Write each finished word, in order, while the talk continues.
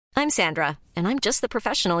I'm Sandra, and I'm just the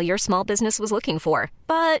professional your small business was looking for.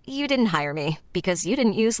 But you didn't hire me because you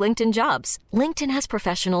didn't use LinkedIn Jobs. LinkedIn has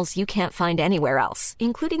professionals you can't find anywhere else,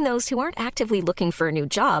 including those who aren't actively looking for a new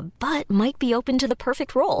job, but might be open to the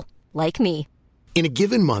perfect role, like me. In a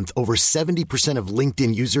given month, over 70% of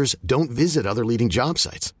LinkedIn users don't visit other leading job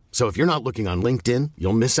sites. So if you're not looking on LinkedIn,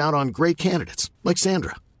 you'll miss out on great candidates like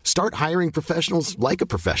Sandra. Start hiring professionals like a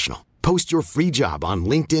professional. Post your free job on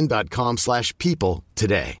linkedin.com/people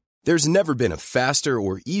today. There's never been a faster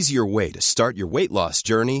or easier way to start your weight loss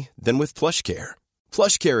journey than with PlushCare.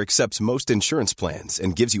 PlushCare accepts most insurance plans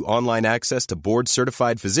and gives you online access to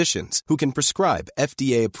board-certified physicians who can prescribe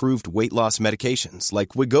FDA-approved weight loss medications like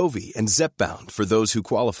Wegovy and Zepbound for those who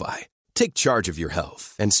qualify. Take charge of your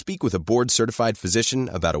health and speak with a board-certified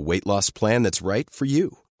physician about a weight loss plan that's right for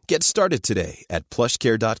you. Get started today at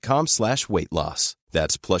plushcare.com/weight loss.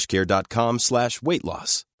 That's plushcare.com/weight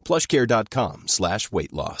loss.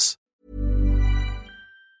 plushcare.com/weight loss.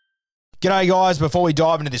 G'day guys, before we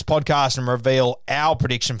dive into this podcast and reveal our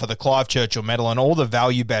prediction for the Clive Churchill Medal and all the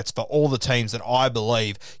value bets for all the teams that I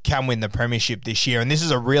believe can win the premiership this year, and this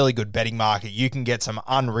is a really good betting market. You can get some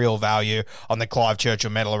unreal value on the Clive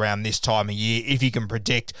Churchill Medal around this time of year if you can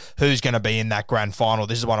predict who's going to be in that grand final.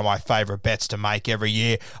 This is one of my favourite bets to make every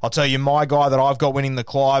year. I'll tell you my guy that I've got winning the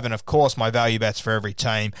Clive and of course my value bets for every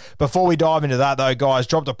team. Before we dive into that though, guys,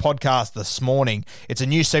 dropped a podcast this morning. It's a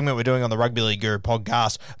new segment we're doing on the Rugby League Guru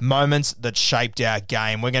podcast, Moments that shaped our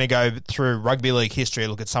game. We're going to go through rugby league history,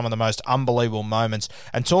 look at some of the most unbelievable moments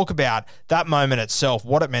and talk about that moment itself,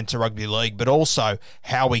 what it meant to rugby league, but also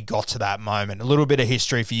how we got to that moment. A little bit of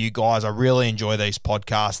history for you guys. I really enjoy these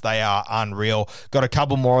podcasts. They are unreal. Got a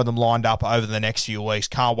couple more of them lined up over the next few weeks.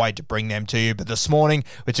 Can't wait to bring them to you. But this morning,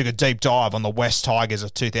 we took a deep dive on the West Tigers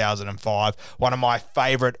of 2005, one of my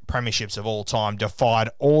favourite premierships of all time, defied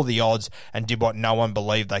all the odds and did what no one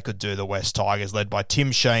believed they could do, the West Tigers, led by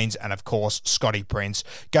Tim Sheens and, of course, Scotty Prince.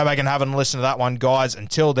 Go back and have a listen to that one, guys.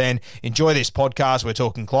 Until then, enjoy this podcast. We're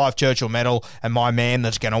talking Clive Churchill Medal and my man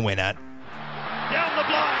that's going to win it. Down the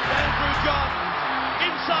blind, Andrew John.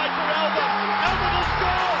 Inside for Albert. Albert will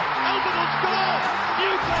score. Albert will score.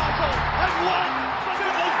 Newcastle have won.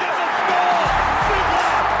 Fiddler's going to score.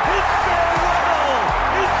 Fiddler, it's farewell.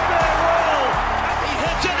 It's farewell. And he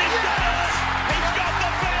hits it. He's got it. He's got the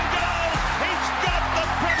field goal. He's got the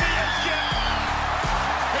premiership.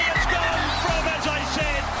 He has gone from, as I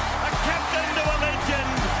said, a captain to a legend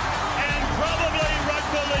and probably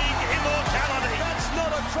rugby league immortality. That's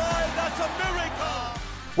not a try, that's a miracle.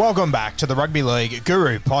 Welcome back to the Rugby League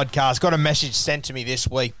Guru podcast. Got a message sent to me this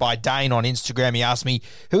week by Dane on Instagram. He asked me,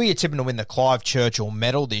 who are you tipping to win the Clive Churchill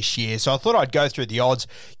Medal this year? So I thought I'd go through the odds,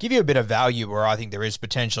 give you a bit of value where I think there is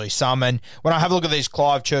potentially some. And when I have a look at these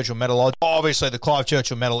Clive Churchill Medal odds, obviously the Clive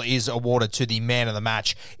Churchill Medal is awarded to the man of the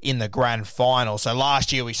match in the grand final. So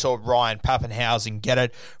last year we saw Ryan Papenhuyzen get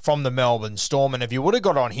it from the Melbourne Storm. And if you would have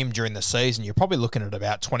got on him during the season, you're probably looking at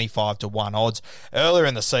about 25-1 odds. Earlier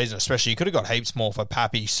in the season especially, you could have got heaps more for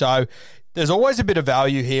Pappy. So there's always a bit of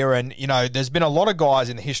value here, and, you know, there's been a lot of guys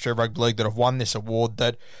in the history of rugby league that have won this award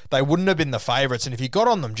that they wouldn't have been the favourites, and if you got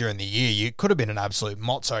on them during the year, you could have been an absolute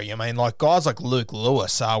mozzo. I mean, like guys like Luke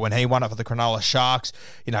Lewis, when he won it for the Cronulla Sharks,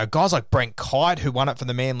 you know, guys like Brent Kite, who won it for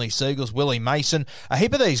the Manly Seagulls, Willie Mason, a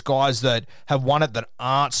heap of these guys that have won it that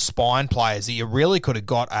aren't spine players that you really could have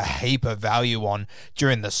got a heap of value on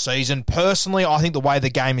during the season. Personally, I think the way the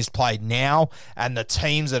game is played now and the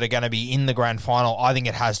teams that are going to be in the grand final, I think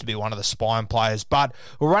it has to be one of the spine players, but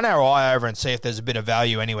we'll run our eye over and see if there's a bit of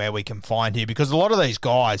value anywhere we can find here, because a lot of these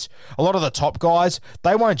guys, a lot of the top guys,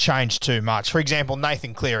 they won't change too much. For example,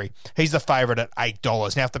 Nathan Cleary, he's the favourite at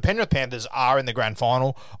 $8. Now, if the Penrith Panthers are in the grand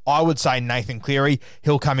final, I would say Nathan Cleary,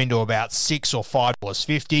 he'll come into about $6 or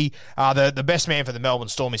 $5.50. The best man for the Melbourne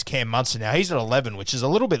Storm is Cam Munster. Now, he's at 11, which is a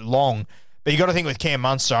little bit long. But you got to think with Cam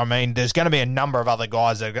Munster, I mean, there's going to be a number of other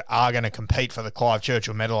guys that are going to compete for the Clive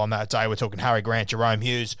Churchill Medal on that day. We're talking Harry Grant, Jerome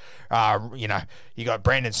Hughes, you got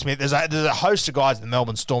Brandon Smith. There's a host of guys in the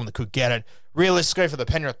Melbourne Storm that could get it. Realistically, for the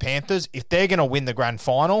Penrith Panthers, if they're going to win the grand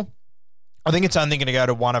final, I think it's only going to go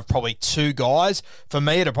to one of probably two guys. For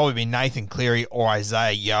me, it'll probably be Nathan Cleary or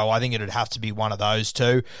Isaiah Yeo. I think it'd have to be one of those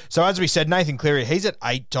two. So as we said, Nathan Cleary, he's at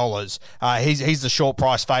 $8. He's the short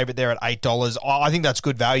price favourite there at $8. I think that's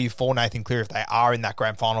good value for Nathan Cleary if they are in that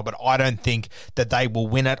grand final, but I don't think that they will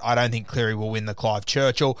win it. I don't think Cleary will win the Clive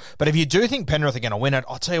Churchill. But if you do think Penrith are going to win it,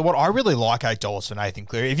 I'll tell you what, I really like $8 for Nathan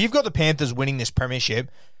Cleary. If you've got the Panthers winning this premiership,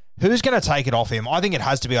 Who's going to take it off him? I think it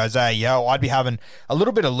has to be Isaiah Yeo. I'd be having a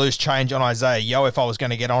little bit of loose change on Isaiah Yeo if I was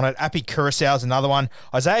going to get on it. Api Curacau's another one.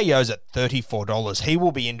 Isaiah Yeo's at $34. He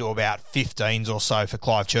will be into about 15s or so for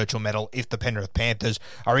Clive Churchill medal if the Penrith Panthers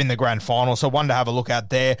are in the grand final. So one to have a look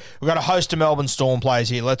at there. We've got a host of Melbourne Storm players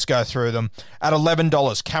here. Let's go through them. At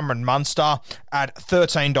 $11, Cameron Munster. At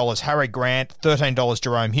 $13, Harry Grant. $13,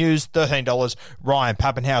 Jerome Hughes. $13, Ryan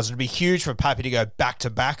Pappenhausen. It'd be huge for Pappy to go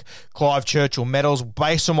back-to-back Clive Churchill medals.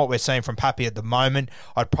 Based on what we're seeing from Pappy at the moment,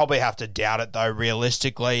 I'd probably have to doubt it, though,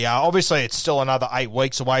 realistically. Obviously, it's still another 8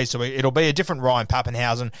 weeks away, so it'll be a different Ryan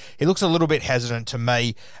Pappenhausen. He looks a little bit hesitant to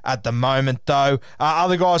me at the moment, though.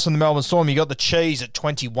 Other guys from the Melbourne Storm, you got the Cheese at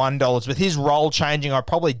 $21. With his role changing, I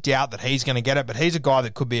probably doubt that he's going to get it, but he's a guy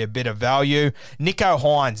that could be a bit of value. Nicho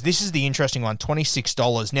Hynes, this is the interesting one,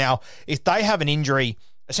 $26. Now, if they have an injury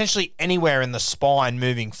essentially anywhere in the spine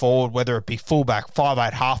moving forward, whether it be fullback,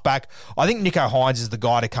 5'8", halfback, I think Nicho Hynes is the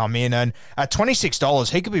guy to come in. And at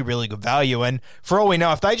 $26, he could be really good value. And for all we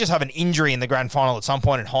know, if they just have an injury in the grand final at some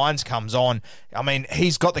point and Hynes comes on, I mean,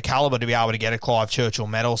 he's got the calibre to be able to get a Clive Churchill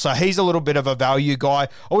medal. So he's a little bit of a value guy.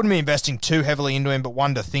 I wouldn't be investing too heavily into him, but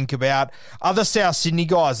one to think about. Other South Sydney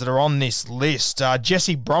guys that are on this list,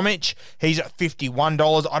 Jesse Bromwich, he's at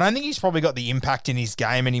 $51. I don't think he's probably got the impact in his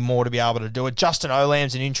game anymore to be able to do it. Justin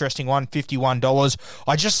Olam's an interesting one, $51.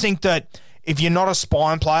 I just think that if you're not a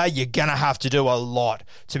spine player, you're going to have to do a lot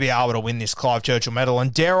to be able to win this Clive Churchill medal.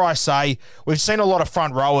 And dare I say, we've seen a lot of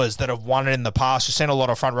front rowers that have won it in the past. We've seen a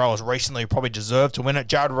lot of front rowers recently who probably deserve to win it.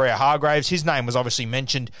 Jared Waerea-Hargreaves, his name was obviously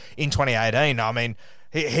mentioned in 2018. I mean,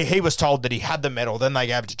 he was told that he had the medal, then they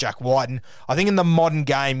gave it to Jack Whiten. I think in the modern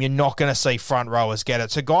game, you're not going to see front rowers get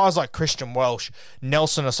it. So guys like Christian Welsh,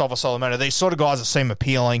 Nelson Asafa-Solomona, these sort of guys that seem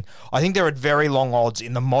appealing, I think they're at very long odds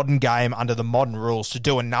in the modern game under the modern rules to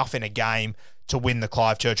do enough in a game to win the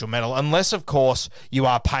Clive Churchill medal, unless, of course, you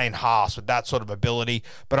are Payne Haas with that sort of ability.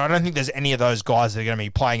 But I don't think there's any of those guys that are going to be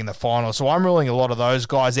playing in the final, so I'm ruling a lot of those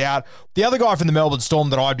guys out. The other guy from the Melbourne Storm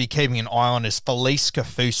that I'd be keeping an eye on is Felice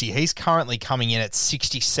Kafusi. He's currently coming in at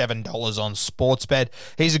 $67 on Sportsbet.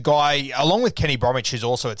 He's a guy, along with Kenny Bromwich, who's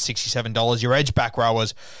also at $67. Your edge back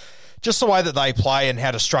rowers, just the way that they play and how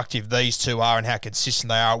destructive these two are and how consistent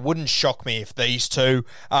they are, it wouldn't shock me if these two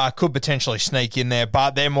could potentially sneak in there,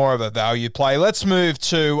 but they're more of a value play. Let's move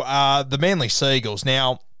to the Manly Seagulls.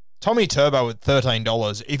 Now, Tommy Turbo at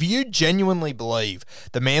 $13. If you genuinely believe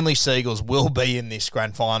the Manly Seagulls will be in this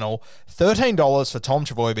grand final, $13 for Tom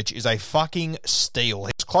Trbojevic is a fucking steal.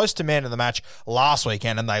 He was close to man of the match last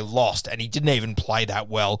weekend and they lost, and he didn't even play that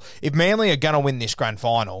well. If Manly are going to win this grand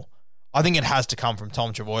final, I think it has to come from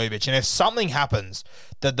Tom Trbojevic. And if something happens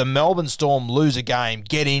that the Melbourne Storm lose a game,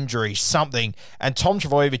 get injury, something, and Tom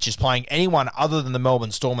Trbojevic is playing anyone other than the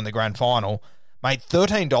Melbourne Storm in the grand final, mate,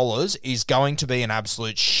 $13 is going to be an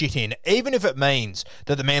absolute shit-in, even if it means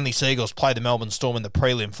that the Manly Seagulls play the Melbourne Storm in the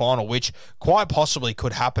prelim final, which quite possibly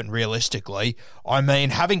could happen realistically. I mean,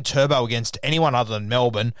 having Turbo against anyone other than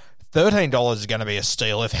Melbourne, $13 is going to be a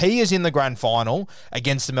steal. If he is in the grand final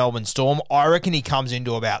against the Melbourne Storm, I reckon he comes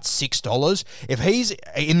into about $6. If he's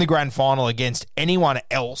in the grand final against anyone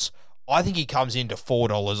else, I think he comes into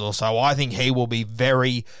 $4 or so. I think he will be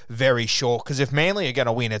very, very short, because if Manly are going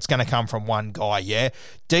to win, it's going to come from one guy, yeah?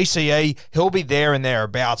 DCE, he'll be there and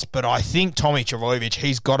thereabouts, but I think Tommy Trbojevic,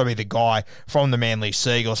 he's got to be the guy from the Manly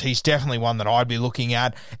Seagulls. He's definitely one that I'd be looking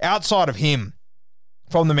at. Outside of him,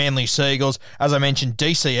 from the Manly Seagulls, as I mentioned,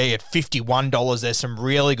 DCE at $51. There's some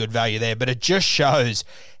really good value there, but it just shows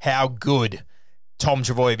how good Tom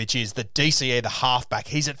Trbojevic is. The DCE, the halfback,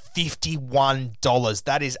 he's at $51.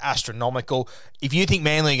 That is astronomical. If you think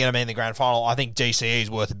Manly are going to be in the grand final, I think DCE is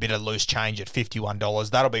worth a bit of loose change at $51.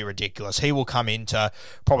 That'll be ridiculous. He will come into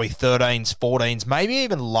probably 13s, 14s, maybe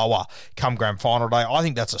even lower come grand final day. I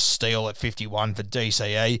think that's a steal at $51 for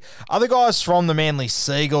DCE. Other guys from the Manly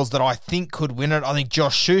Seagulls that I think could win it, I think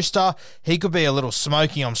Josh Schuster, he could be a little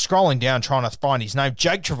smoky. I'm scrolling down trying to find his name.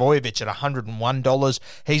 Jake Trbojevic at $101.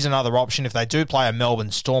 He's another option. If they do play a Melbourne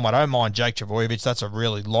Storm, I don't mind Jake Trbojevic. That's a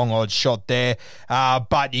really long odds shot there.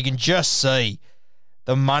 But you can just see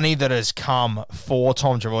the money that has come for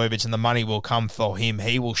Tom Trbojevic, and the money will come for him.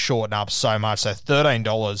 He will shorten up so much. So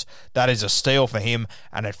 $13, that is a steal for him.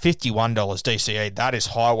 And at $51 DCE, that is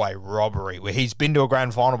highway robbery, where he's been to a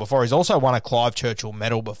grand final before. He's also won a Clive Churchill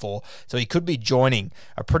medal before. So he could be joining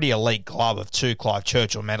a pretty elite club of two Clive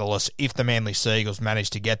Churchill medalists if the Manly Seagulls manage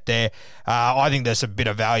to get there. I think there's a bit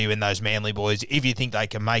of value in those Manly boys if you think they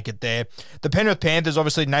can make it there. The Penrith Panthers,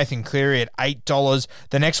 obviously Nathan Cleary at $8.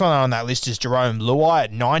 The next one on that list is Jerome Luai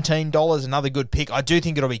Mackay at $19, another good pick. I do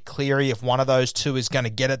think it'll be Cleary if one of those two is going to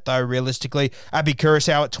get it, though, realistically. Abby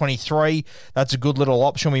Curacao at 23, that's a good little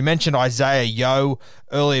option. We mentioned Isaiah Yeo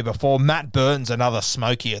earlier before. Matt Burton's another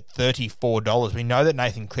smoky at $34. We know that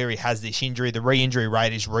Nathan Cleary has this injury. The re-injury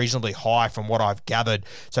rate is reasonably high from what I've gathered.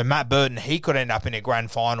 So Matt Burton, he could end up in a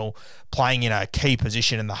grand final playing in a key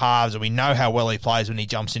position in the halves, and we know how well he plays when he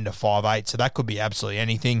jumps into 5'8", so that could be absolutely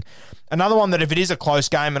anything. Another one that if it is a close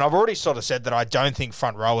game, and I've already sort of said that I don't think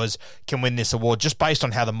front rowers can win this award just based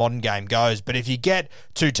on how the modern game goes, but if you get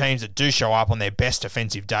two teams that do show up on their best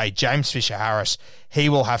defensive day, James Fisher-Harris, he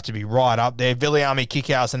will have to be right up there. Viliami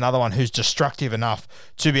Kikau is another one who's destructive enough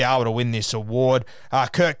to be able to win this award.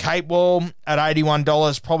 Kurt Capewell at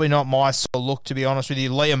 $81, probably not my sort of look, to be honest with you.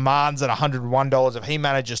 Liam Martins at $101. If he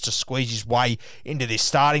manages to squeeze his way into this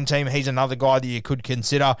starting team, he's another guy that you could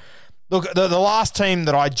consider. Look, the last team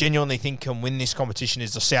that I genuinely think can win this competition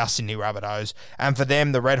is the South Sydney Rabbitohs, and for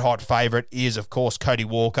them, the red-hot favourite is, of course, Cody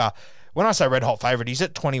Walker. When I say red-hot favourite, he's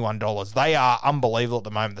at $21. They are unbelievable at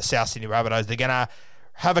the moment, the South Sydney Rabbitohs. They're going to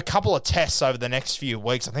have a couple of tests over the next few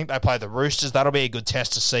weeks. I think they play the Roosters. That'll be a good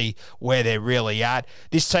test to see where they're really at.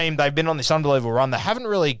 This team, they've been on this unbelievable run. They haven't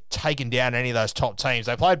really taken down any of those top teams.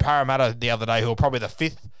 They played Parramatta the other day, who are probably the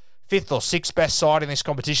fifth or sixth best side in this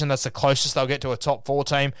competition. That's the closest they'll get to a top 4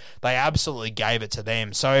 team. They absolutely gave it to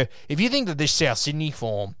them. So if you think that this South Sydney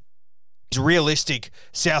form is realistic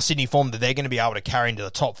South Sydney form that they're going to be able to carry into the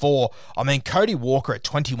top 4, I mean, Cody Walker at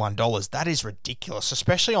 $21, that is ridiculous,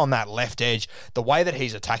 especially on that left edge. The way that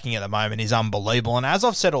he's attacking at the moment is unbelievable. And as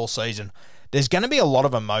I've said all season, there's going to be a lot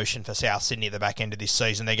of emotion for South Sydney at the back end of this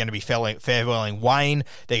season. They're going to be farewelling Wayne.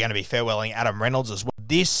 They're going to be farewelling Adam Reynolds as well.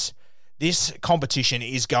 This competition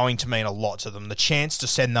is going to mean a lot to them. The chance to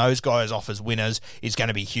send those guys off as winners is going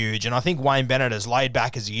to be huge. And I think Wayne Bennett, as laid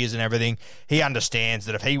back as he is and everything, he understands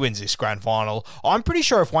that if he wins this grand final, I'm pretty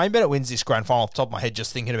sure if Wayne Bennett wins this grand final, off the top of my head,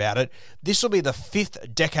 just thinking about it, this will be the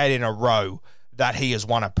 5th decade in a row that he has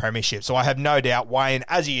won a premiership. So I have no doubt Wayne,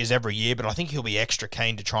 as he is every year, but I think he'll be extra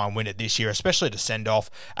keen to try and win it this year, especially to send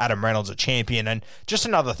off Adam Reynolds a champion. And just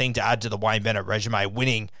another thing to add to the Wayne Bennett resume,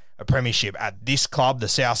 winning a premiership at this club, the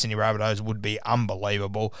South Sydney Rabbitohs, would be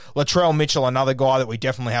unbelievable. Latrell Mitchell, another guy that we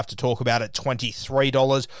definitely have to talk about at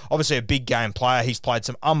 $23. Obviously a big game player. He's played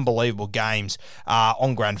some unbelievable games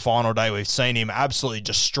on grand final day. We've seen him absolutely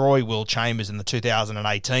destroy Will Chambers in the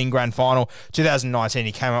 2018 grand final. 2019,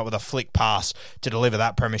 he came up with a flick pass to deliver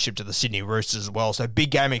that premiership to the Sydney Roosters as well. So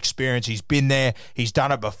big game experience. He's been there. He's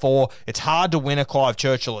done it before. It's hard to win a Clive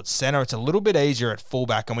Churchill at centre. It's a little bit easier at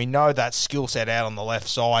fullback, and we know that skill set out on the left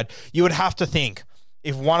side. You would have to think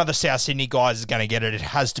if one of the South Sydney guys is going to get it, it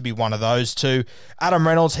has to be one of those two. Adam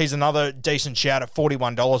Reynolds, he's another decent shout at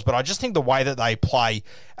 $41, but I just think the way that they play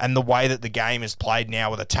and the way that the game is played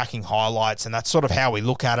now with attacking highlights, and that's sort of how we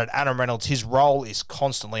look at it. Adam Reynolds, his role is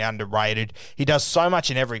constantly underrated. He does so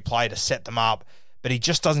much in every play to set them up, but he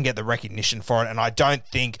just doesn't get the recognition for it. And I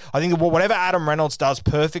think whatever Adam Reynolds does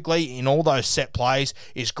perfectly in all those set plays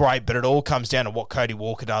is great, but it all comes down to what Cody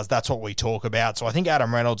Walker does. That's what we talk about. So I think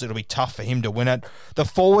Adam Reynolds, it'll be tough for him to win it. The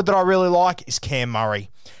forward that I really like is Cam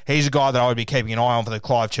Murray. He's a guy that I would be keeping an eye on for the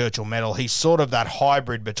Clive Churchill medal. He's sort of that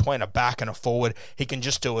hybrid between a back and a forward. He can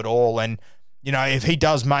just do it all. And you know, if he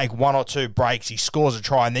does make one or two breaks, he scores a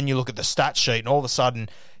try, and then you look at the stat sheet, and all of a sudden,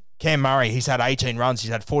 Cam Murray, he's had 18 runs,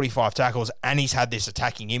 he's had 45 tackles, and he's had this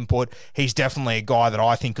attacking input. He's definitely a guy that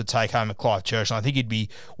I think could take home a Clive Churchill. I think he'd be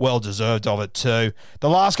well-deserved of it too. The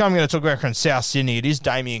last guy I'm going to talk about from South Sydney, it is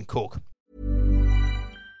Damien Cook.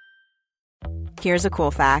 Here's a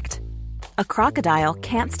cool fact. A crocodile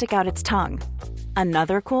can't stick out its tongue.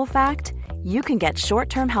 Another cool fact, you can get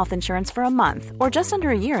short-term health insurance for a month or just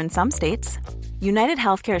under a year in some states. United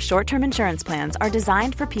Healthcare short-term insurance plans are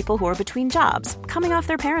designed for people who are between jobs, coming off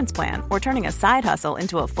their parents' plan, or turning a side hustle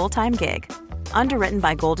into a full-time gig. Underwritten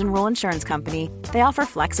by Golden Rule Insurance Company, they offer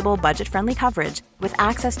flexible, budget-friendly coverage with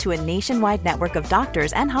access to a nationwide network of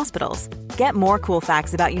doctors and hospitals. Get more cool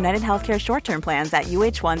facts about United Healthcare short-term plans at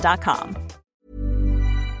uh1.com.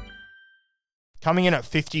 Coming in at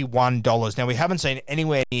 $51. Now, we haven't seen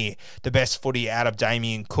anywhere near the best footy out of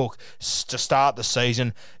Damien Cook to start the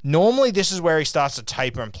season. Normally, this is where he starts to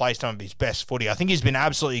taper and play some of his best footy. I think he's been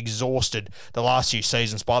absolutely exhausted the last few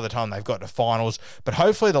seasons by the time they've got to finals. But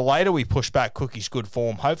hopefully, the later we push back Cookie's good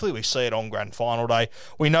form, hopefully we see it on grand final day.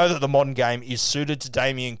 We know that the modern game is suited to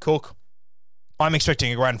Damien Cook. I'm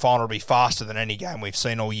expecting a grand final to be faster than any game we've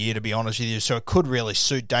seen all year, to be honest with you, so it could really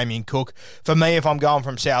suit Damien Cook. For me, if I'm going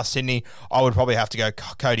from South Sydney, I would probably have to go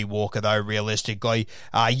Cody Walker, though, realistically.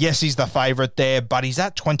 Yes, he's the favourite there, but he's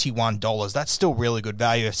at $21. That's still really good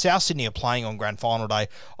value. If South Sydney are playing on grand final day,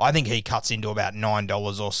 I think he cuts into about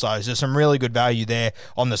 $9 or so. So some really good value there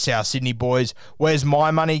on the South Sydney boys. Where's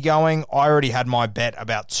my money going? I already had my bet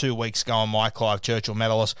about 2 weeks ago on my Clive Churchill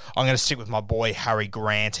medalist. I'm going to stick with my boy Harry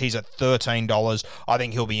Grant. He's at $13. I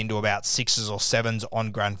think he'll be into about 6s or 7s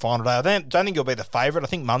on grand final day. I don't think he'll be the favourite. I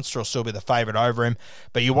think Munster will still be the favourite over him.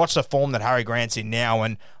 But you watch the form that Harry Grant's in now,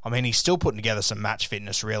 and I mean, he's still putting together some match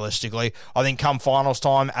fitness realistically. I think come finals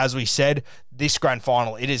time, as we said, this grand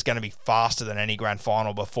final, it is going to be faster than any grand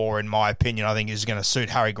final before, in my opinion. I think it's going to suit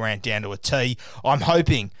Harry Grant down to a T. I'm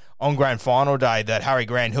hoping on grand final day that Harry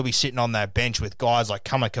Grant, he'll be sitting on that bench with guys like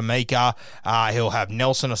Kamika. He'll have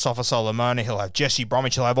Nelson Asafa-Solomona. He'll have Jesse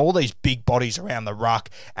Bromwich. He'll have all these big bodies around the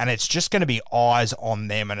ruck, and it's just going to be eyes on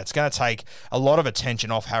them, and it's going to take a lot of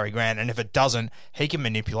attention off Harry Grant, and if it doesn't, he can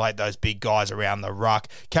manipulate those big guys around the ruck.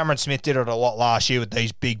 Cameron Smith did it a lot last year with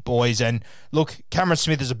these big boys, and look, Cameron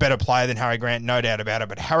Smith is a better player than Harry Grant, no doubt about it,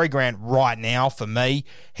 but Harry Grant right now, for me,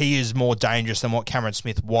 he is more dangerous than what Cameron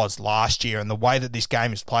Smith was last year, and the way that this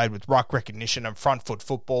game is played with ruck recognition and front foot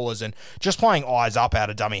footballers and just playing eyes up out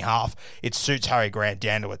of dummy half, it suits Harry Grant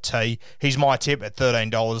down to a T. He's my tip at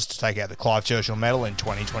 $13 to take out the Clive Churchill medal in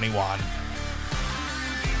 2021.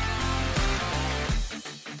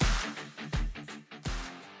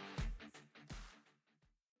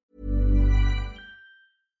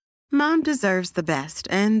 Mom deserves the best,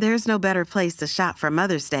 and there's no better place to shop for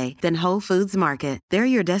Mother's Day than Whole Foods Market. They're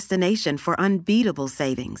your destination for unbeatable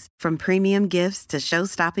savings, from premium gifts to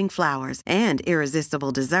show-stopping flowers and irresistible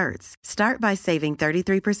desserts. Start by saving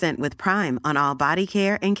 33% with Prime on all body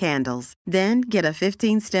care and candles. Then get a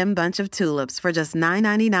 15-stem bunch of tulips for just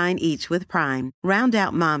 $9.99 each with Prime. Round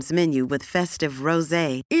out Mom's menu with festive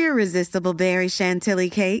rosé, irresistible berry chantilly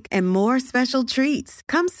cake, and more special treats.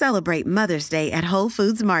 Come celebrate Mother's Day at Whole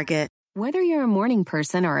Foods Market. Whether you're a morning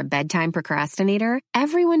person or a bedtime procrastinator,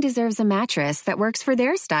 everyone deserves a mattress that works for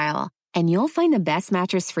their style. And you'll find the best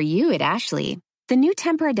mattress for you at Ashley. The new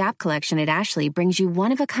Temper-Adapt collection at Ashley brings you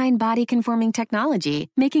one-of-a-kind body-conforming technology,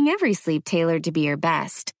 making every sleep tailored to be your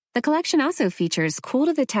best. The collection also features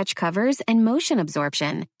cool-to-the-touch covers and motion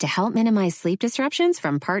absorption to help minimize sleep disruptions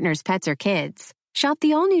from partners, pets, or kids. Shop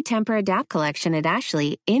the all-new Temper-Adapt collection at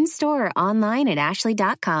Ashley, in-store or online at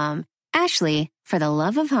ashley.com. Ashley, for the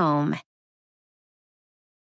love of home.